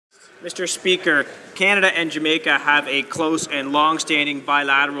Mr. Speaker, Canada and Jamaica have a close and long-standing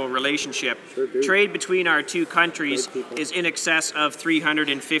bilateral relationship. Trade between our two countries is in excess of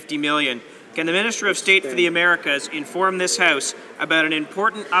 $350 million. Can the Minister of State for the Americas inform this House about an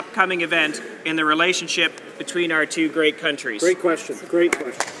important upcoming event in the relationship between our two great countries? Great question. Great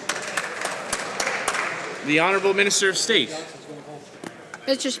question. The Honourable Minister of State.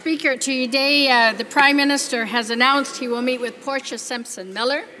 Mr. Speaker, today the Prime Minister has announced he will meet with Portia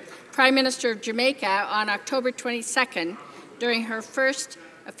Simpson-Miller, Prime Minister of Jamaica, on October 22nd during her first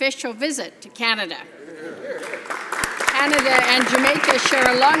official visit to Canada. Canada and Jamaica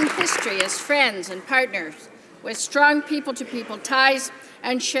share a long history as friends and partners with strong people-to-people ties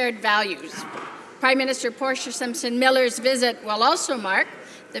and shared values. Prime Minister Portia Simpson-Miller's visit will also mark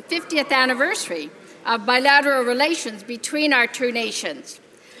the 50th anniversary of bilateral relations between our two nations.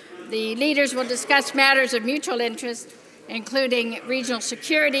 The leaders will discuss matters of mutual interest, including regional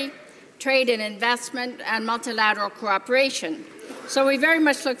security, trade and investment, and multilateral cooperation. So we very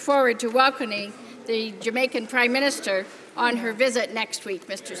much look forward to welcoming the Jamaican Prime Minister on her visit next week,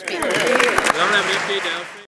 Mr. Speaker.